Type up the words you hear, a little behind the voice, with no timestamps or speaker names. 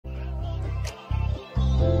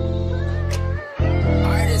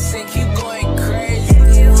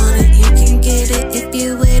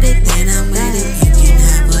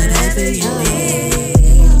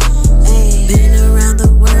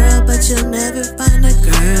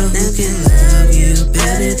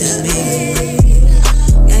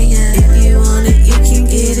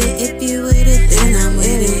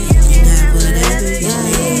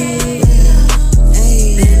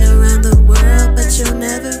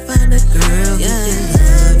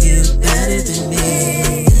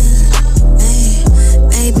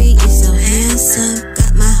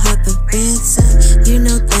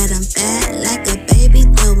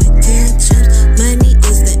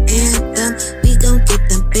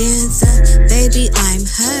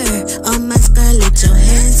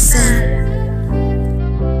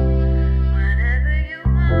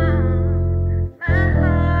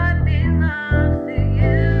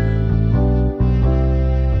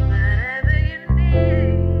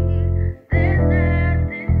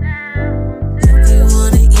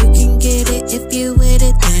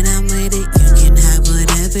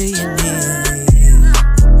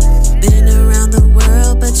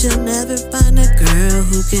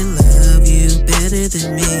can love you better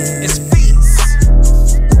than me. It's peace.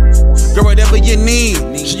 Girl, whatever you need,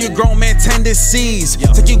 show you grown man tendencies.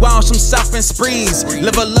 Take you out on some shopping sprees.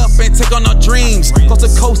 Level up and take on our dreams. Coast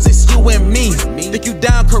to coast, it's you and me. Take you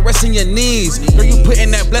down, caressing your knees. Girl, you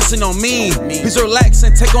putting that blessing on me. Please relax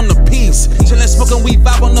and take on the peace. Chillin', smoking, we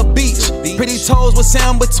vibe on the beach. Pretty toes with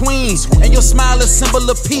sound between. And your smile a symbol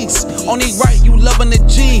of peace. Only right, you loving the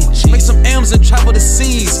G. Make some M's and travel the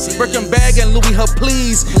seas. Birkin bag and Louis her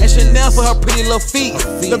please. And Chanel for her pretty little feet.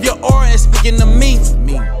 Love your aura and speaking to me.